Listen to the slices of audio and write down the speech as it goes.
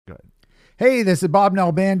Good. Hey, this is Bob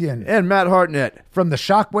Nalbandian And Matt Hartnett from the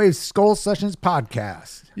Shockwave Skull Sessions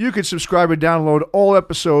podcast. You can subscribe and download all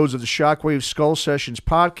episodes of the Shockwave Skull Sessions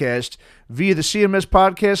podcast via the CMS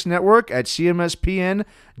Podcast Network at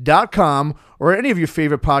cmspn.com or any of your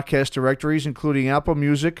favorite podcast directories, including Apple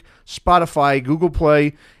Music, Spotify, Google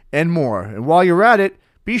Play, and more. And while you're at it,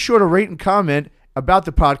 be sure to rate and comment about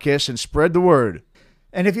the podcast and spread the word.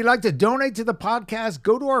 And if you'd like to donate to the podcast,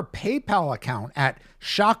 go to our PayPal account at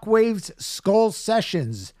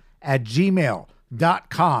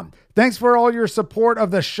shockwaveskullsessions@gmail.com. Thanks for all your support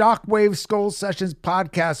of the Shockwave Skull Sessions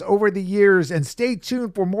podcast over the years, and stay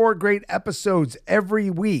tuned for more great episodes every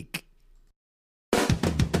week.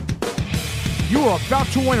 You are about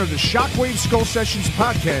to enter the Shockwave Skull Sessions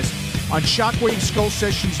podcast on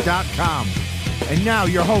shockwaveskullsessions.com. And now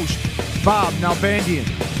your host, Bob Nalbandian.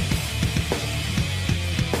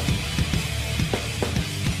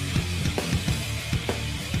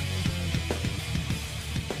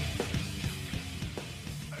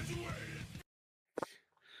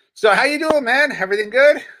 So how you doing, man? Everything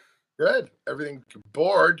good? Good. Everything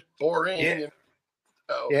boring. Yeah.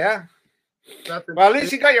 So Yeah. nothing. Well, at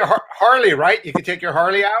least you got your Harley, right? You can take your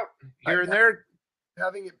Harley out here and there.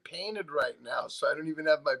 Having it painted right now, so I don't even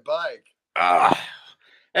have my bike.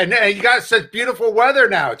 And you got such beautiful weather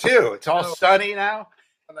now, too. It's all sunny now.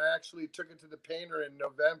 And I actually took it to the painter in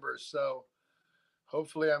November, so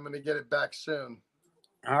hopefully I'm going to get it back soon.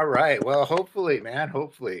 All right. Well, hopefully, man.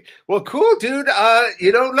 Hopefully. Well, cool, dude.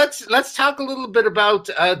 Let's talk a little bit about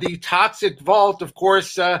the Toxic Vault. Of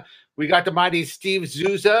course, we got the mighty Steve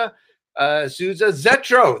ZETRO,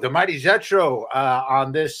 the mighty ZETRO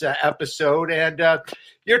on this episode. And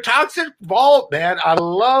your Toxic Vault, man, I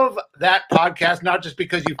love that podcast, not just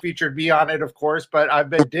because you featured me on it, of course, but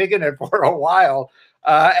I've been digging it for a while.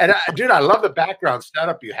 Dude, I love the background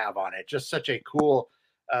setup you have on it. Just such a cool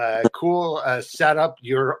setup.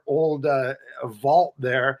 Your old vault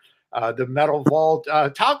there, the metal vault.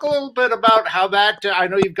 Talk a little bit about how that. I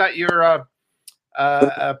know you've got your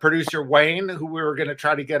producer Wayne, who we were going to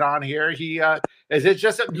try to get on here. He is it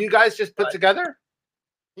just you guys just put together?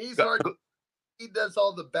 He does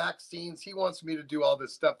all the back scenes. He wants me to do all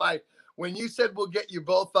this stuff. When you said we'll get you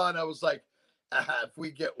both on, I was like, if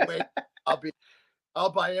we get Wayne, I'll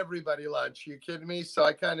buy everybody lunch. You kidding me? So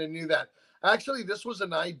I kind of knew that. Actually, this was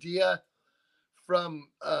an idea from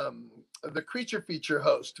the Creature Feature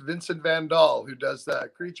host, Vincent Van Dahl, who does the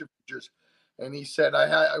Creature Features. And he said,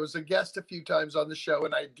 I was a guest a few times on the show,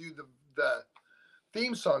 and I do the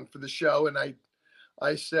theme song for the show. And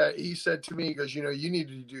he said to me, he goes, you need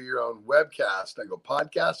to do your own webcast. I go,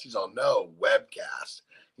 podcast? He's on, no, webcast.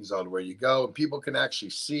 He's on where you go, and people can actually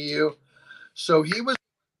see you. So he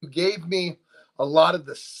gave me a lot of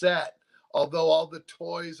the set. Although all the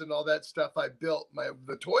toys and all that stuff I built,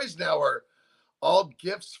 the toys now are all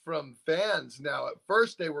gifts from fans. Now, at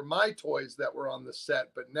first they were my toys that were on the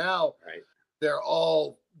set, but now they're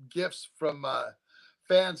all gifts from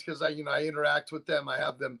fans because I interact with them. I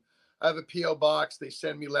have a PO box. They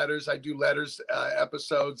send me letters. I do letters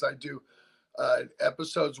episodes. I do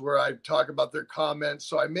episodes where I talk about their comments.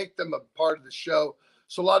 So I make them a part of the show.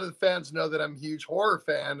 So a lot of the fans know that I'm a huge horror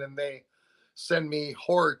fan, and they send me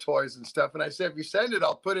horror toys and stuff. And I said, if you send it,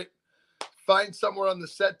 I'll find somewhere on the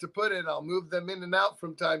set to put it. I'll move them in and out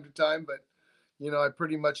from time to time. But, I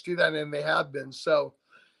pretty much do that, and they have been. So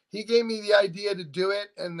he gave me the idea to do it.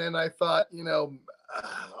 And then I thought, I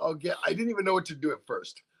didn't even know what to do at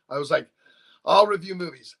first. I was like, I'll review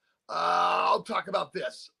movies. I'll talk about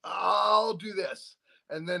this. I'll do this.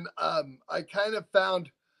 And then I kind of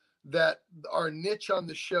found that our niche on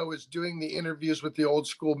the show is doing the interviews with the old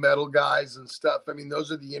school metal guys and stuff. I mean,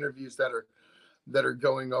 those are the interviews that are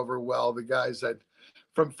going over well. The guys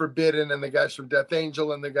from Forbidden, and the guys from Death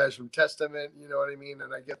Angel, and the guys from Testament, you know what I mean?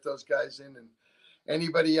 And I get those guys in, and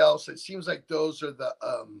anybody else. It seems like those are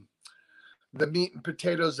the meat and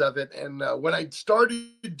potatoes of it. And when I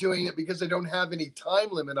started doing it, because I don't have any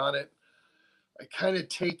time limit on it, I kind of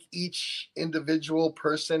take each individual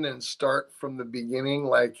person and start from the beginning.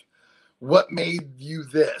 Like, what made you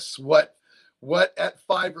this? What at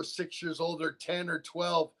 5 or 6 years old, or 10 or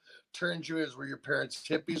 12 turned you as? Were your parents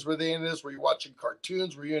hippies? Were they into this? Were you watching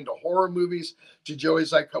cartoons? Were you into horror movies? Did you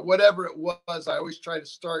always like whatever it was? I always try to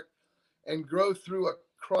start and grow through a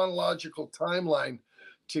chronological timeline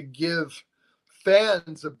to give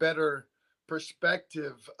fans a better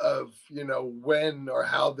perspective of, when or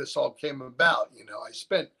how this all came about. I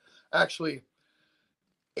spent actually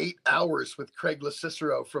 8 hours with Craig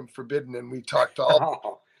Cicero from Forbidden, and we talked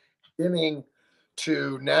all beginning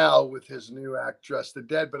to now with his new act, Dress the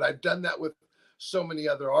Dead. But I've done that with so many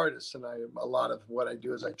other artists. And a lot of what I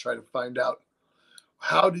do is I try to find out,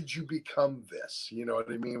 how did you become this? You know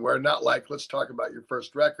what I mean? We're not like, let's talk about your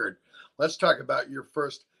first record. Let's talk about your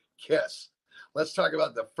first kiss. Let's talk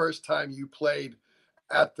about the first time you played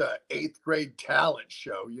at the 8th grade talent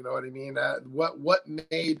show. You know what I mean? What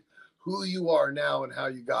made who you are now and how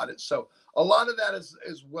you got it. So a lot of that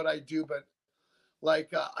is what I do, but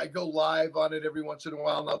like I go live on it every once in a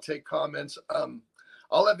while and I'll take comments.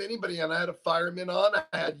 I'll have anybody on. I had a fireman on,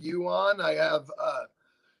 I had you on, I have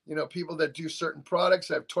people that do certain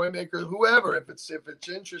products, I have toy makers, whoever, if it's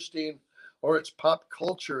interesting or it's pop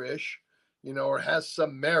culture ish, or has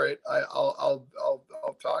some merit, I'll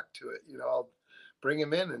talk to it. I'll bring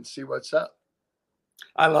him in and see what's up.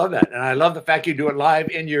 I love that. And I love the fact you do it live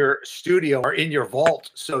in your studio or in your vault,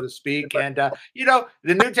 so to speak. And, the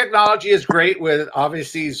new technology is great with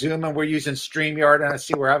obviously Zoom, and we're using StreamYard. And I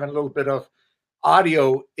see we're having a little bit of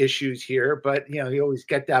audio issues here, but, you always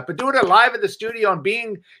get that. But doing it live in the studio and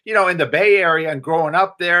being, in the Bay Area and growing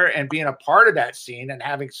up there and being a part of that scene and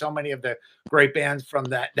having so many of the great bands from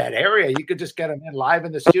that area, you could just get them in live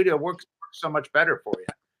in the studio. It works so much better for you.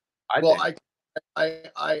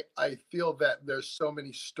 I feel that there's so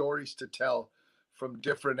many stories to tell from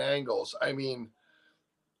different angles. I mean,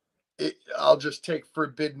 I'll just take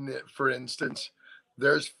Forbidden It, for instance.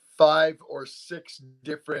 There's 5 or 6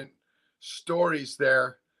 different stories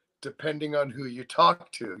there, depending on who you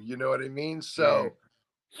talk to. You know what I mean? So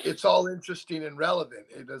it's all interesting and relevant.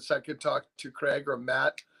 I could talk to Craig or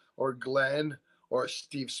Matt or Glenn or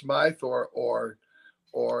Steve Smythe or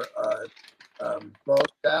Bo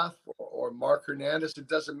Staff or Mark Hernandez. It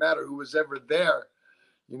doesn't matter who was ever there.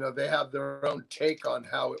 They have their own take on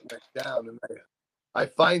how it went down, and I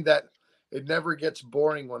find that it never gets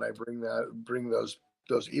boring when I bring those.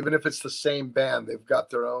 Even if it's the same band, they've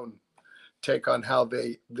got their own take on how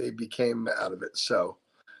they became out of it. So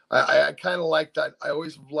I kind of like that. I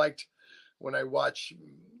always liked when I watch,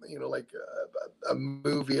 like a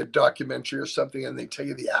movie, a documentary or something, and they tell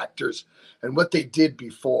you the actors and what they did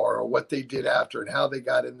before or what they did after and how they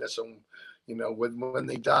got in this, and when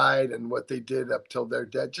they died and what they did up till they're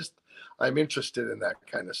dead. Just, I'm interested in that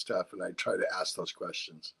kind of stuff, and I try to ask those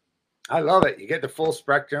questions. I love it. You get the full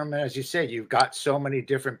spectrum. And as you said, you've got so many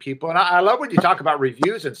different people. And I love when you talk about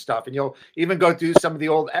reviews and stuff, and you'll even go through some of the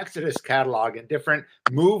old Exodus catalog and different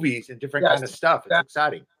movies and different kind of stuff. It's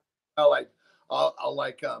exciting. I'll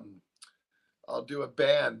do a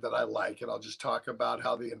band that I like, and I'll just talk about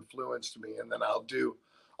how they influenced me. And then I'll do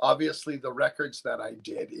obviously the records that I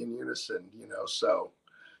did in unison,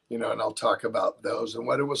 and I'll talk about those and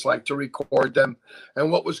what it was like to record them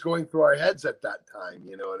and what was going through our heads at that time,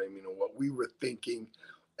 you know what I mean? And what we were thinking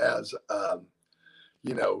as,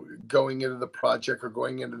 going into the project or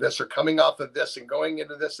going into this or coming off of this and going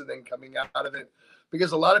into this and then coming out of it.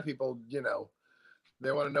 Because a lot of people,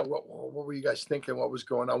 they want to know what were you guys thinking? What was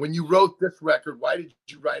going on when you wrote this record? Why did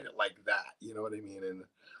you write it like that? You know what I mean? And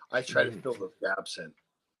I try to fill those gaps in.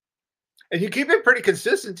 And you keep it pretty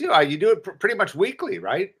consistent too. You do it pretty much weekly,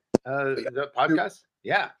 right? The podcast.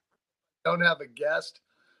 Yeah. Don't have a guest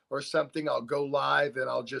or something. I'll go live and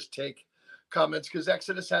I'll just take comments, because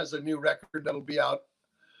Exodus has a new record that'll be out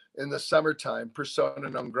in the summertime, Persona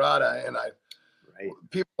Non Grata, and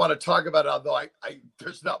people want to talk about it, although I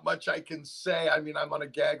there's not much I can say. I mean, I'm on a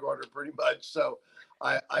gag order pretty much. So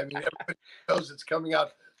I mean, everybody knows it's coming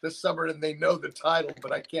out this summer and they know the title,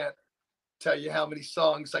 but I can't tell you how many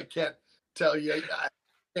songs. I can't tell you. I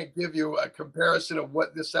can't give you a comparison of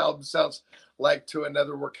what this album sounds like to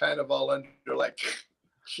another. We're kind of all under like,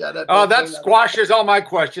 shut up. Oh, that squashes all my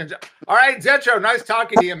questions. All right, ZETRO, nice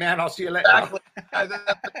talking to you, man. I'll see you later.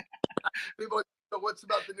 Exactly. People go, what's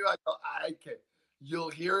about the new? I go, okay. You'll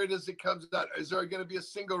hear it as it comes out. Is there going to be a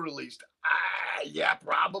single released? Yeah,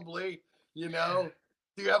 probably. Do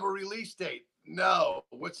you have a release date? No.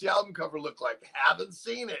 What's the album cover look like? Haven't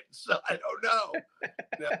seen it, so I don't know.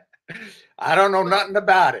 I don't know nothing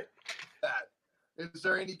about it. Is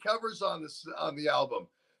there any covers on the album?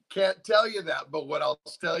 Can't tell you that, but what I'll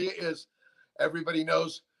tell you is everybody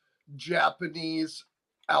knows Japanese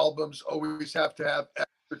albums always have to have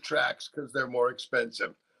extra tracks because they're more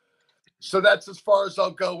expensive. So that's as far as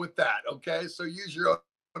I'll go with that. Okay. So use your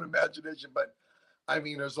own imagination. But I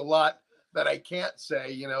mean, there's a lot that I can't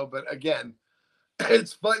say, but again,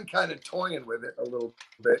 it's fun kind of toying with it a little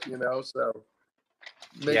bit, so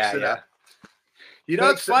makes it up.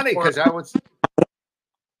 It's funny because I was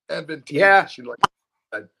advantageous.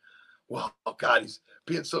 Well, oh God, he's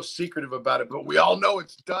being so secretive about it, but we all know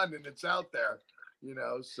it's done and it's out there,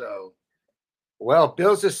 so. Well,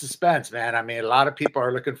 builds the suspense, man. I mean, a lot of people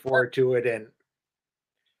are looking forward to it. And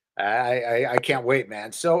I can't wait,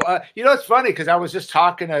 man. So, it's funny because I was just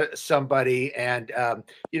talking to somebody, and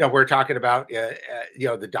we're talking about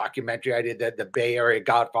the documentary I did, the Bay Area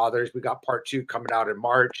Godfathers. We got part 2 coming out in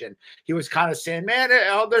March, and he was kind of saying, man,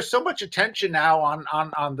 there's so much attention now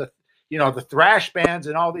on the the thrash bands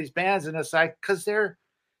and all these bands, and it's like because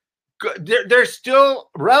they're still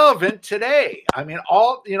relevant today. I mean,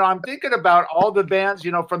 I'm thinking about all the bands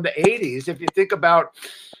from the 80s. If you think about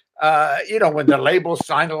when the labels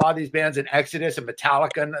signed a lot of these bands in Exodus and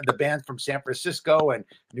Metallica, and the bands from San Francisco and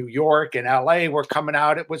New York and LA were coming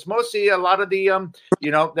out, it was mostly a lot of the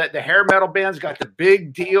the hair metal bands got the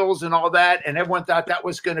big deals and all that, and everyone thought that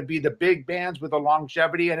was going to be the big bands with the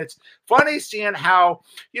longevity. And it's funny seeing how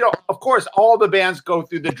of course all the bands go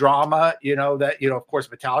through the drama that of course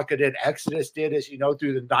Metallica did, Exodus did, as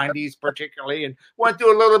through the 90s particularly, and went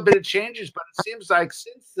through a little bit of changes. But it seems like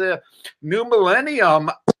since the new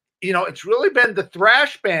millennium, it's really been the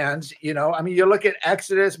thrash bands. I mean, you look at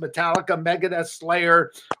Exodus, Metallica, Megadeth,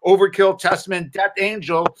 Slayer, Overkill, Testament, Death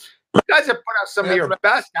Angel. You guys have put out some of your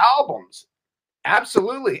best albums.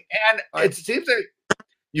 Absolutely. And it seems like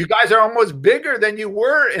you guys are almost bigger than you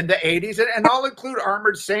were in the 80s. And I'll include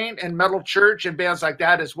Armored Saint and Metal Church and bands like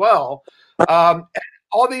that as well.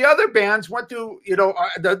 All the other bands went through,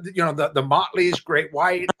 the Motleys, Great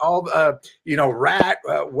White, all Rat,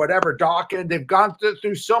 whatever, Dawkins. They've gone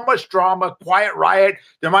through so much drama. Quiet Riot.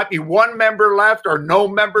 There might be one member left, or no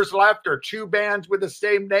members left, or 2 bands with the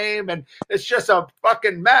same name, and it's just a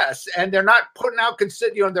fucking mess. And they're not putting out they're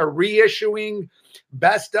reissuing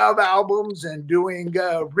best of albums and doing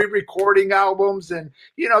re-recording albums, and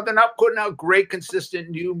they're not putting out great, consistent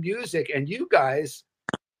new music. And you guys,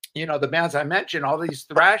 the bands I mentioned, all these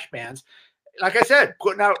thrash bands, like I said,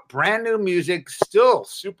 putting out brand new music, still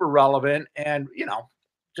super relevant. And,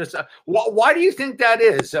 just why do you think that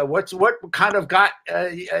is? What kind of got,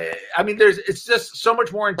 I mean, it's just so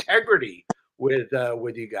much more integrity with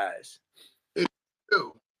you guys. It's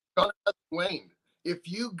true. Wayne,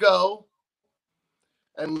 if you go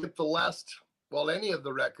and look at any of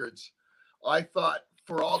the records, I thought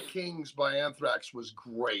For All Kings by Anthrax was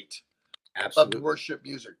great. Absolutely. Of worship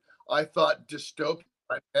music. I thought Dystopia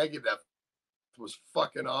by Megadeth was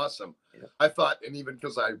fucking awesome. Yeah. I thought, and even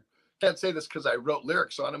because I can't say this because I wrote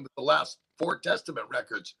lyrics on them, but the last 4 Testament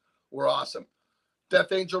records were awesome.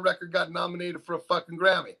 Death Angel record got nominated for a fucking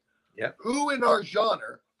Grammy. Yeah. Who in our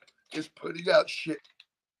genre is putting out shit?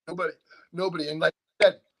 Nobody. And like I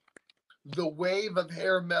said, the wave of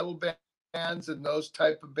hair metal bands and those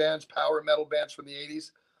type of bands, power metal bands from the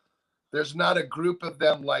 80s, there's not a group of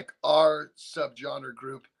them like our subgenre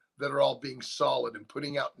group that are all being solid and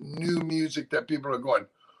putting out new music that people are going,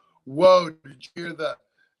 whoa, did you hear the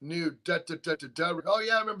new da-da-da-da-da? Oh,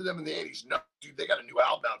 yeah, I remember them in the 80s. No, dude, they got a new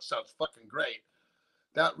album out. Sounds fucking great.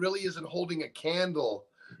 That really isn't holding a candle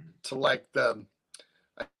to like the,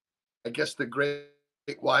 I guess, the Great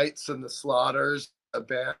Whites and the Slaughters, a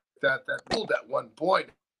band that pulled at one point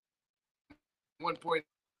in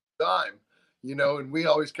time. And we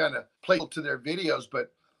always kind of play to their videos.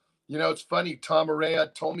 But, it's funny. Tom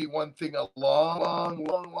Araya told me one thing a long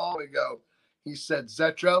ago. He said,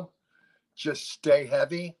 ZETRO, just stay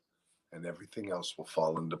heavy and everything else will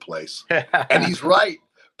fall into place. And he's right,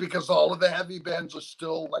 because all of the heavy bands are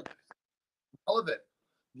still like relevant.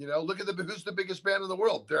 Look at who's the biggest band in the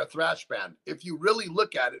world? They're a thrash band. If you really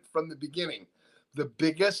look at it from the beginning, the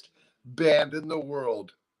biggest band in the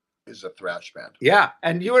world is a thrash band. Yeah,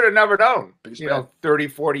 and you would have never known, 30,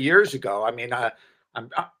 40 years ago. I mean, I'm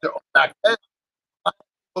back then,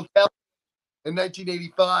 in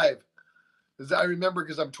 1985, as I remember,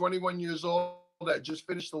 because I'm 21 years old, I just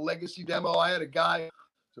finished the Legacy demo. I had a guy,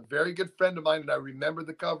 it's a very good friend of mine, and I remember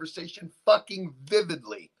the conversation fucking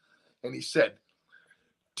vividly. And he said,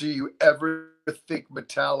 do you ever think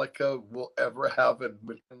Metallica will ever have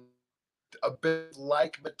a bit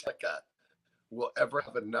like Metallica will ever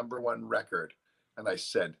have a #1 record? And I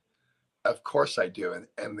said, of course I do.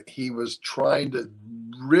 And he was trying to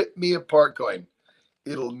rip me apart going,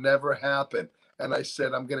 it'll never happen. And I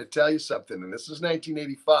said, I'm going to tell you something. And this is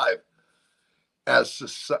 1985. As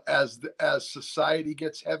society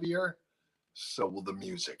gets heavier, so will the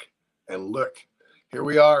music. And look, here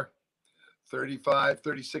we are, 35,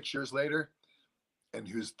 36 years later. And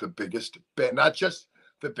who's the biggest band? Not just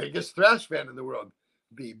the biggest thrash band in the world,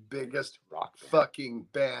 the biggest rock fucking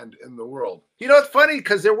band in the world. It's funny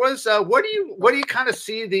because there was what do you kind of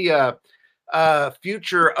see the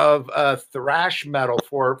future of thrash metal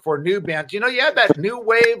for new bands? You had that new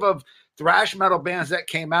wave of thrash metal bands that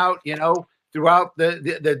came out, throughout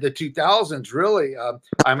the 2000s, really.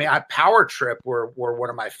 I mean, Power Trip were one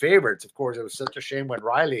of my favorites. Of course, it was such a shame when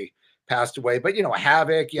Riley passed away, but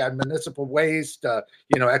Havoc, you had Municipal Waste,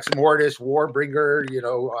 Ex Mortis, Warbringer,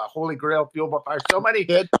 Holy Grail, Fuel by Fire, so many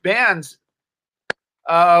bands.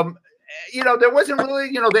 There wasn't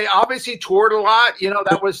really, they obviously toured a lot.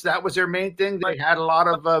 That was their main thing. They had a lot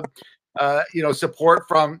of support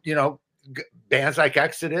from bands like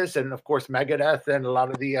Exodus and of course Megadeth and a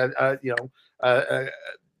lot of the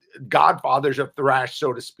godfathers of thrash,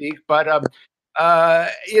 so to speak. But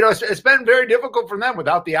it's been very difficult for them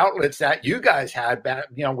without the outlets that you guys had back,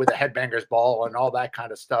 with the Headbangers Ball and all that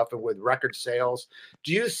kind of stuff, and with record sales.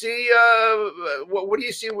 Do you see what do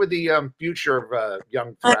you see with the future of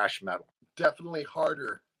young thrash metal? Definitely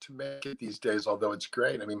harder to make it these days, although it's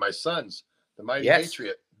great. I mean, my sons, the Mighty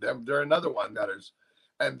Patriot, they're another one that is,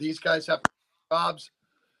 and these guys have jobs,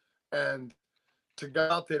 and to go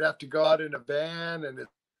out, they'd have to go out in a van, and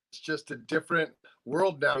it's just a different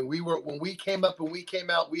world now. When we came up and we came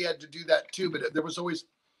out, we had to do that too, but there was always,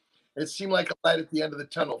 it seemed like a light at the end of the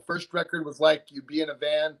tunnel. First record was like you'd be in a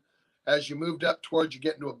van. As you moved up towards, you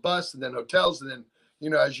get into a bus, and then hotels, and then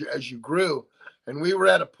as you grew. And we were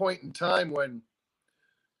at a point in time when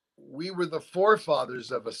we were the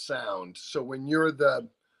forefathers of a sound. So when you're the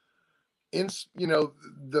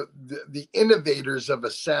innovators of a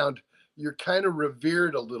sound, you're kind of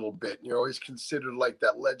revered a little bit. You're always considered like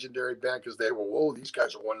that legendary band because they were, whoa, these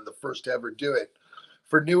guys are one of the first to ever do it.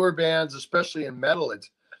 For newer bands, especially in metal,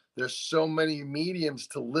 there's so many mediums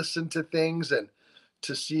to listen to things and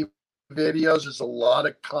to see videos. There's a lot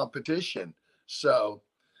of competition. So,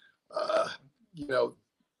 a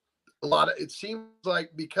lot of, it seems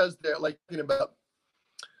like, because they're like thinking about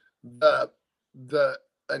the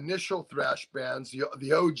initial thrash bands,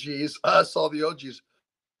 the OGs, all the OGs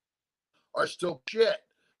are still shit.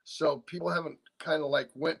 So people haven't kind of like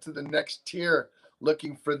went to the next tier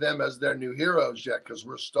looking for them as their new heroes yet, because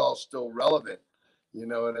we're still relevant. You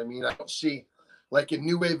know what I mean? I don't see, like, a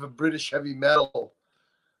new wave of British heavy metal,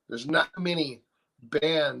 there's not many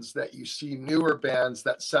bands that you see, newer bands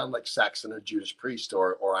that sound like Saxon or Judas Priest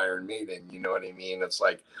or Iron Maiden. You know what I mean? It's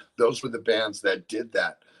like those were the bands that did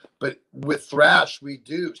that. But with thrash, we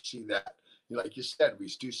do see that. Like you said, we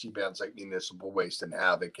do see bands like Municipal Waste and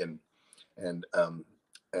Havoc and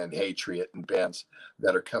Hatriot and bands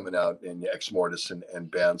that are coming out, and Ex Mortis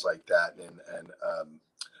and bands like that, and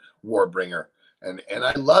Warbringer, and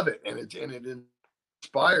I love it, and it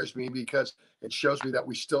inspires me because it shows me that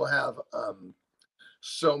we still have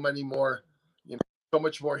so many more, so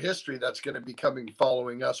much more history that's going to be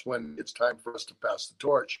following us when it's time for us to pass the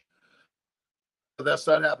torch. But that's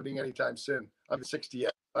not happening anytime soon. I'm 60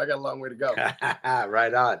 yet. I got a long way to go.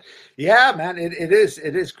 Right on. Yeah, man, it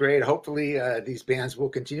is great. Hopefully these bands will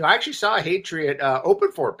continue. I actually saw Hatriot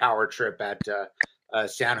open for Power Trip at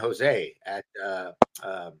San Jose at the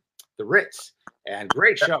Ritz, and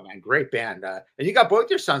great show, man. Great band. And you got both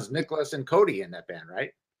your sons, Nicholas and Cody, in that band,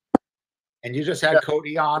 right? And you just had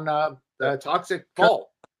Cody on the Toxic Vault.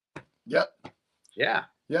 Yep. Yeah.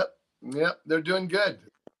 Yep. They're doing good.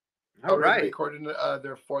 All right. Recording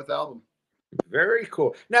their 4th album. Very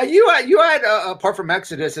cool. Now you had apart from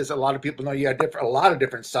Exodus, as a lot of people know, you had a lot of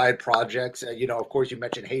different side projects. Of course, you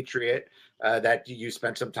mentioned Hatriot that you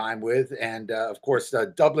spent some time with, and of course,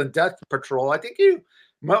 Dublin Death Patrol. I think you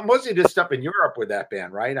mostly did stuff in Europe with that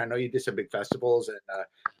band, right? I know you did some big festivals, and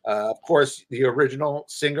of course, the original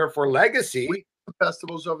singer for Legacy. We did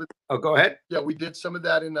festivals over. Oh, go ahead. Yeah, we did some of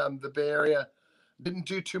that in the Bay Area. Didn't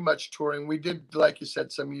do too much touring. We did, like you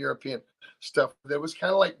said, some European stuff. There was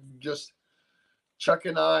kind of like just Chuck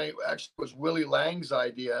and I. Actually, it was Willie Lang's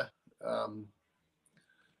idea, and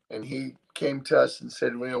he came to us and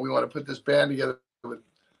said, we want to put this band together with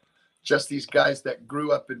just these guys that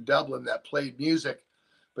grew up in Dublin that played music,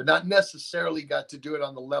 but not necessarily got to do it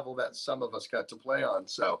on the level that some of us got to play on.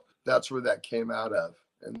 So that's where that came out of.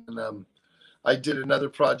 And then I did another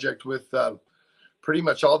project with pretty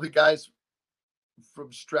much all the guys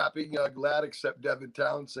from Strapping Young Lad except Devin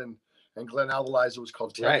Townsend and Glenn Alvalize. It was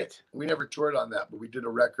called Tenet. Right. We never toured on that, but we did a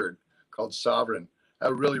record called Sovereign.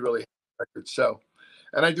 A really, really record. So,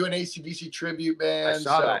 and I do an AC/DC tribute band. I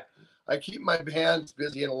saw that. I keep my hands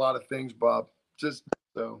busy in a lot of things, Bob. Just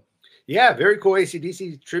so. Yeah, very cool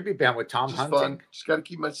AC/DC tribute band with Tom Hunting. Fun. Just got to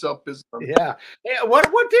keep myself busy. Yeah.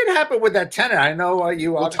 What did happen with that Tenet? I know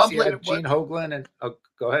you obviously had Gene Hoglan and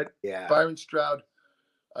go ahead. Yeah. Byron Stroud,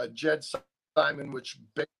 Jed Simon, which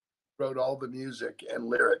wrote all the music and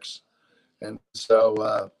lyrics. And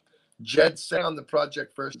so Jed sang on the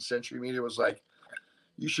project first, and Century Media was like,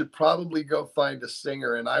 you should probably go find a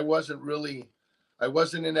singer. And I I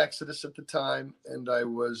wasn't in Exodus at the time, and I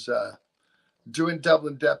was doing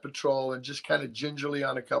Dublin Debt Patrol and just kind of gingerly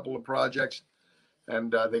on a couple of projects.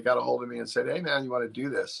 And they got a hold of me and said, "Hey, man, you want to do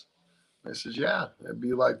this?" I said, "Yeah, it'd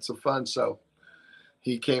be like some fun." So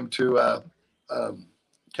he came to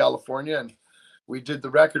California, and we did the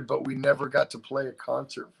record, but we never got to play a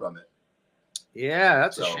concert from it. Yeah,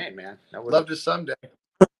 that's a shame, man. Love to someday.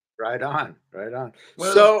 Right on, right on. One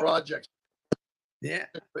of those projects. Yeah.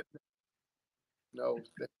 No.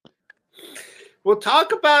 We'll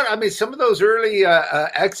talk about, I mean, some of those early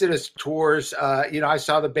Exodus tours. I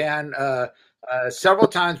saw the band several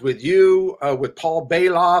times with you, with Paul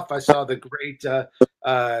Bailoff. I saw the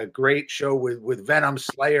great show with Venom,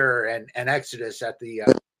 Slayer, and Exodus at the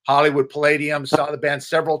Hollywood Palladium. Saw the band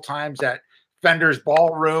several times at Fender's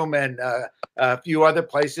Ballroom and a few other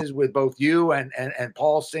places with both you and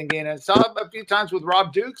Paul singing, and saw a few times with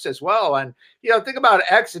Rob Dukes as well. And think about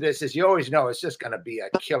Exodus is you always know it's just going to be a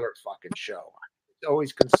killer fucking show. It's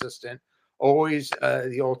always consistent, always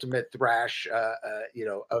the ultimate thrash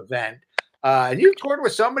event. And you've toured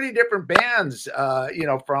with so many different bands,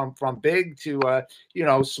 from big to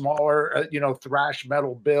smaller, thrash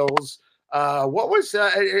metal bills. What was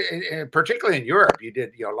particularly in Europe? You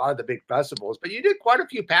did a lot of the big festivals, but you did quite a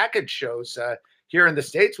few package shows here in the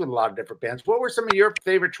States with a lot of different bands. What were some of your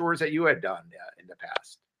favorite tours that you had done in the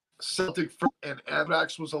past? Celtic and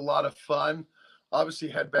Anthrax was a lot of fun. Obviously,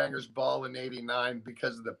 Headbangers Ball in '89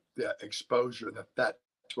 because of the exposure that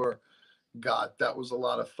tour got. That was a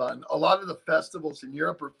lot of fun. A lot of the festivals in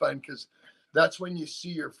Europe are fun because that's when you see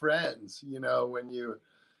your friends. When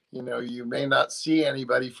you may not see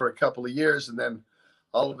anybody for a couple of years, and then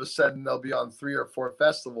all of a sudden they'll be on 3 or 4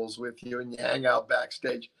 festivals with you, and you hang out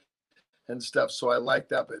backstage and stuff. So I like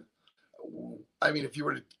that. But I mean, if you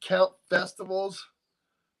were to count festivals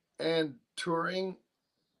and touring,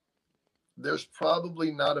 there's probably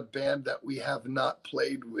not a band that we have not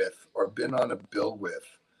played with or been on a bill with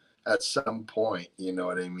at some point. You know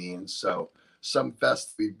what I mean? So some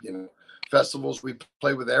festivals we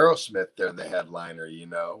played with Aerosmith, they're the headliner.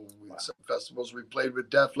 Some festivals we played with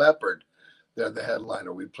Def Leppard, they're the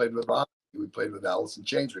headliner. We played with Rock, we played with Alice in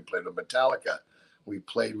Chains, we played with Metallica, we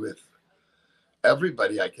played with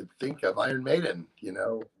everybody I could think of, Iron Maiden,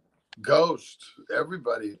 Ghost,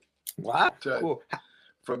 everybody. Wow, cool.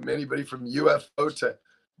 From anybody from UFO to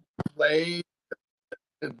Play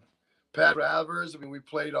and Pat Travers. I mean, we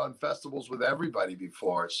played on festivals with everybody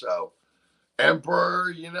before. So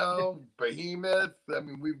Emperor, Behemoth. I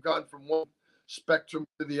mean, we've gone from one spectrum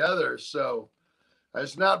to the other. So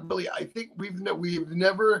it's not really, I think we've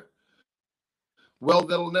never, well,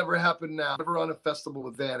 that'll never happen now. Never on a festival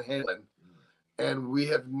with Van Halen. And we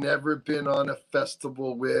have never been on a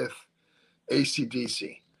festival with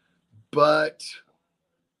AC/DC. But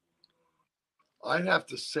I'd have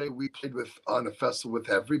to say we played on a festival with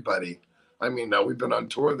everybody. I mean, now we've been on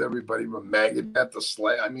tour with everybody from Maggot at the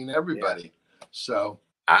Slay. I mean, everybody. Yeah. So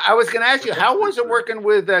I was going to ask you, how was it working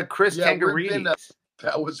with Chris Tangarini?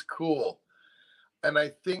 That was cool. And I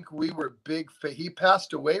think we were big. He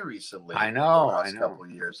passed away recently. I know. The last couple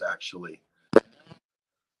of years, actually.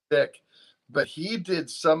 Thick. But he did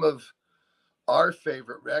some of our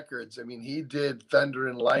favorite records. I mean, he did Thunder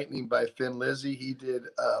and Lightning by Thin Lizzy. He did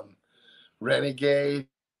Renegade.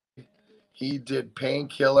 He did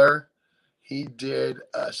Painkiller. He did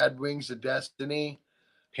Sad Wings of Destiny.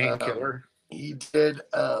 Painkiller. He did,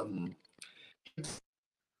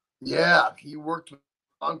 he worked with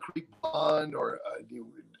Concrete Blonde, or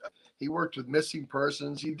he worked with Missing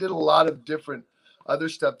Persons. He did a lot of different other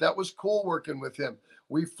stuff. That was cool working with him.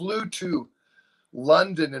 We flew to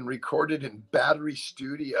London and recorded in Battery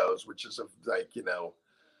Studios, which is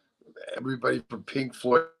everybody from Pink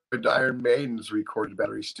Floyd to Iron Maiden's recorded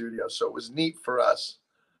Battery Studios. So it was neat for us.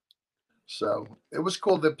 So it was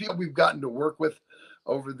cool. The people we've gotten to work with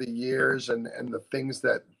over the years and the things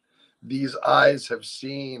that these eyes have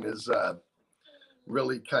seen is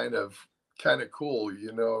really kind of cool,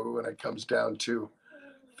 when it comes down to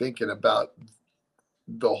thinking about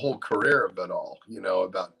the whole career of it all,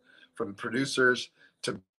 about from producers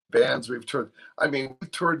to bands we've toured. I mean,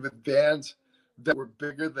 we've toured with bands that were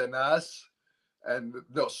bigger than us and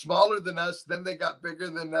smaller than us. Then they got bigger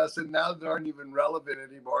than us, and now they aren't even relevant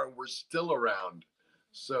anymore, and we're still around.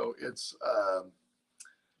 So it's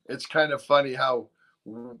kind of funny how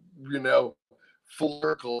full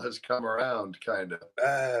circle has come around, kind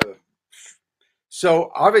of.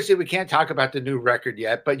 So obviously we can't talk about the new record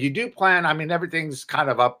yet, but you do plan. I mean, everything's kind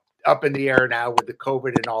of up in the air now with the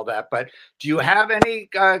COVID and all that. But do you have any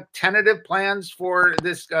tentative plans for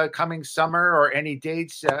this coming summer or any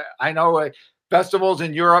dates? I know festivals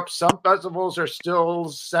in Europe. Some festivals are still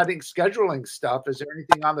scheduling stuff. Is there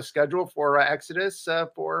anything on the schedule for Exodus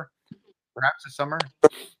for perhaps the summer?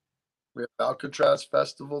 We have Alcatraz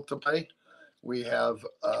Festival to play. We have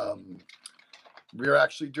we're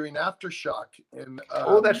actually doing Aftershock in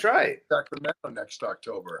That's right, Sacramento next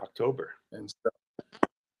October. And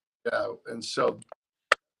so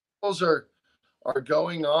those are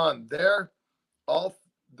going on. They're all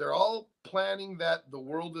planning that the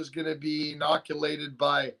world is going to be inoculated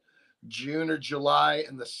by June or July,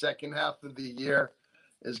 and the second half of the year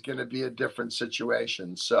is going to be a different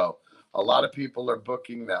situation. So a lot of people are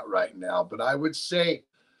booking that right now, but I would say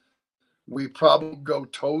we probably go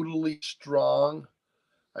totally strong.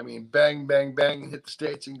 I mean, bang, bang, bang, hit the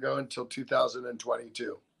States and go until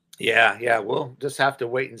 2022. Yeah. We'll just have to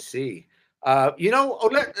wait and see. I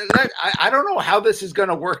don't know how this is going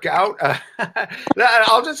to work out.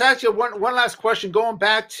 I'll just ask you one last question. Going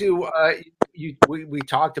back to we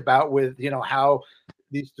talked about with how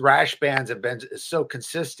these thrash bands have been so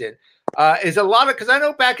consistent. Is a lot of, because I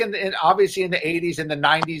know back in obviously in the 80s and the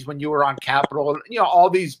 90s when you were on Capitol, all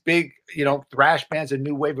these big thrash bands and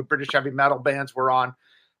new wave of British heavy metal bands were on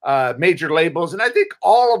major labels, and I think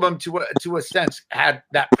all of them to a sense had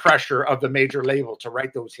that pressure of the major label to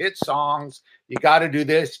write those hit songs. You got to do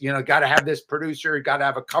this, got to have this producer, got to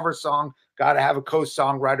have a cover song, got to have a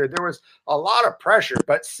co-songwriter. There was a lot of pressure,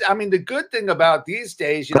 but I mean, the good thing about these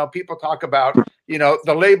days, people talk about,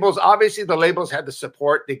 the labels. Obviously, the labels had the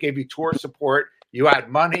support. They gave you tour support. You had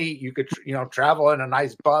money. You could, travel in a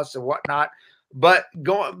nice bus and whatnot. But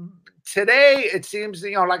today, it seems,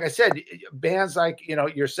 like I said, bands like,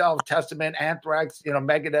 yourself, Testament, Anthrax,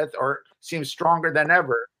 Megadeth seem stronger than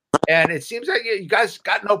ever. And it seems like you guys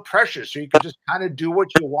got no pressure. So you can just kind of do what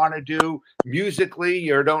you want to do musically.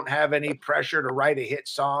 You don't have any pressure to write a hit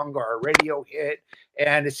song or a radio hit.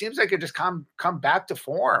 And it seems like it just come back to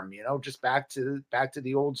form, just back to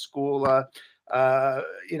the old school,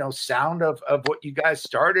 sound of what you guys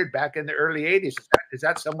started back in the early 80s. Is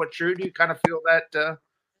that somewhat true? Do you kind of feel that?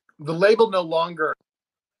 The label no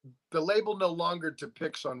longer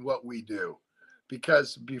depicts on what we do,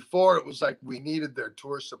 because before it was like we needed their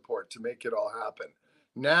tour support to make it all happen.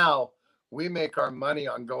 Now we make our money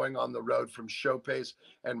on going on the road from show pays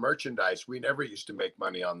and merchandise. We never used to make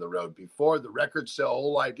money on the road before. The record sale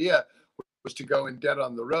whole idea was to go in debt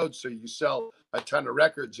on the road, so you sell a ton of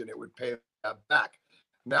records and it would pay that back.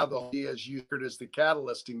 Now the whole idea is use it as the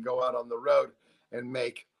catalyst and go out on the road and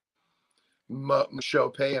make show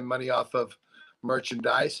pay and money off of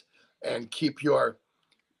merchandise and keep your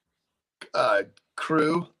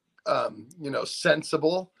crew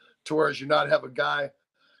sensible, towards you not have a guy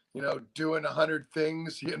doing 100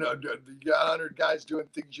 things, you got 100 guys doing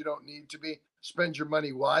things you don't need to be. Spend your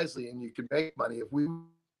money wisely and you can make money. If we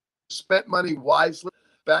spent money wisely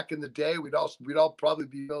back in the day, we'd all probably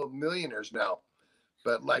be millionaires now.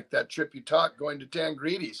 But like that trip you talked, going to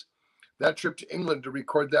Tangrides, that trip to England to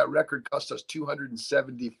record that record cost us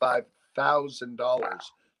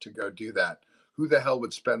 $275,000 to go do that. Who the hell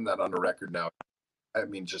would spend that on a record now? I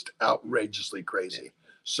mean, just outrageously crazy.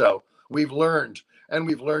 So we've learned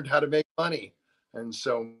how to make money. And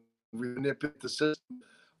so we manipulate the system.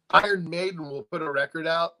 Iron Maiden will put a record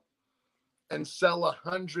out and sell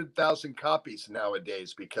 100,000 copies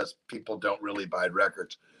nowadays because people don't really buy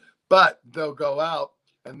records. But they'll go out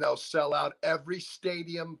and they'll sell out every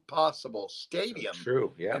stadium possible.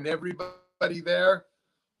 True, yeah. And everybody there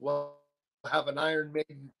will have an Iron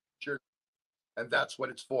Maiden shirt, and that's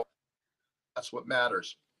what it's for. That's what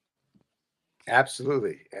matters.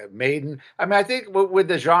 Absolutely. Maiden. I mean, I think with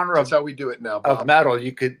the genre that's how we do it now, Bob. Of metal,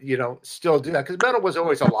 you could, still do that, because metal was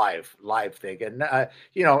always a live thing. And,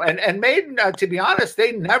 and Maiden, to be honest,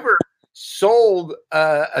 they never sold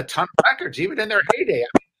a ton of records, even in their heyday. I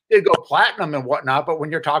mean, they'd go platinum and whatnot, but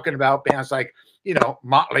when you're talking about bands like,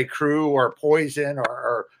 Motley Crue or Poison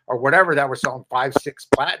or whatever that were selling 5, 6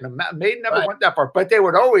 platinum, Maiden never went that far, but they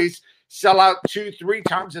would always sell out 2-3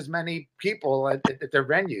 times as many people at their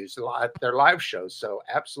venues, at their live shows. So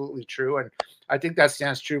absolutely true. And I think that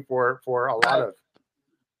stands true for a lot of.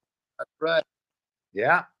 That's right.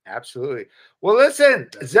 Yeah, absolutely. Well, listen,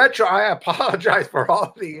 ZETRO, I apologize for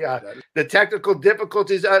all the technical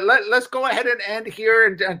difficulties. Let's go ahead and end here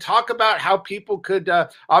and talk about how people could,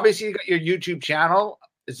 obviously you got your YouTube channel,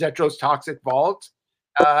 ZETRO's Toxic Vault.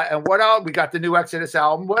 And what else? We got the new Exodus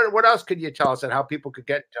album. What else could you tell us and how people could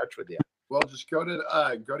get in touch with you? Well, just go to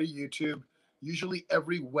YouTube. Usually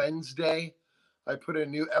every Wednesday, I put a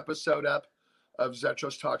new episode up of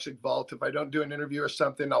ZETRO's Toxic Vault. If I don't do an interview or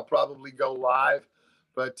something, I'll probably go live.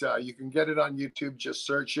 But you can get it on YouTube. Just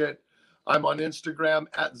search it. I'm on Instagram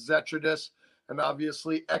at Zetrodus, and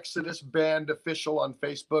obviously Exodus Band Official on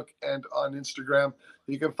Facebook and on Instagram.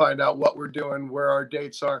 You can find out what we're doing, where our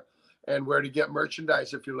dates are, and where to get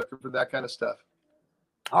merchandise if you're looking for that kind of stuff.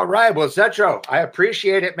 All right. Well, ZETRO, I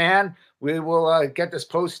appreciate it, man. We will get this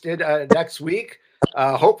posted next week.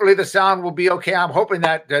 Hopefully the sound will be okay. I'm hoping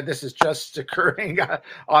that this is just occurring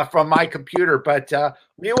from my computer, but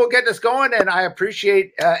we will get this going, and I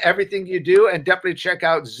appreciate everything you do, and definitely check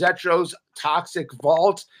out ZETRO's Toxic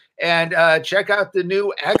Vault, and check out the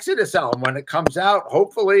new Exodus album when it comes out.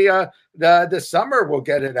 Hopefully the summer we'll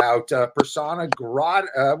get it out. Persona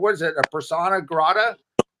Grata, what is it? A Persona Grata?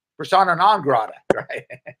 Persona non grata, right?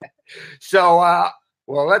 So,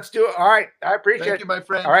 well, let's do it. All right. I appreciate it. Thank you, my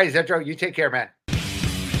friend. All right, ZETRO, you take care, man.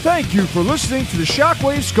 Thank you for listening to the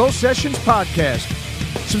Shockwave Skull Sessions podcast.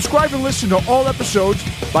 Subscribe and listen to all episodes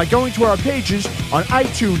by going to our pages on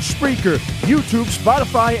iTunes, Spreaker, YouTube,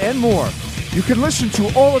 Spotify, and more. You can listen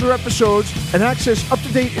to all other episodes and access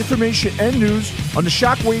up-to-date information and news on the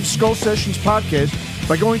Shockwave Skull Sessions podcast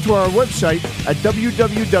by going to our website at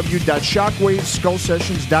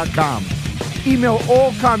www.shockwaveskullsessions.com. Email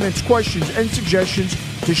all comments, questions, and suggestions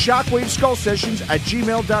to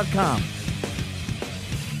shockwaveskullsessions@gmail.com.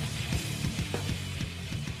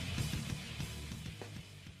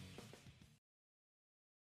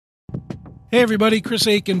 Hey everybody, Chris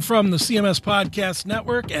Aiken from the CMS Podcast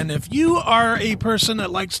Network, and if you are a person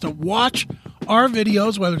that likes to watch our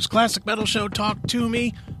videos, whether it's Classic Metal Show, Talk to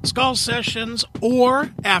Me, Skull Sessions, or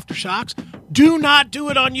Aftershocks, do not do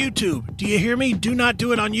it on YouTube. Do you hear me? Do not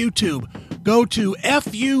do it on YouTube. Go to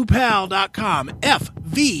fupal.com,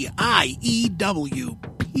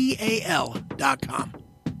 FVIEWPAL.com.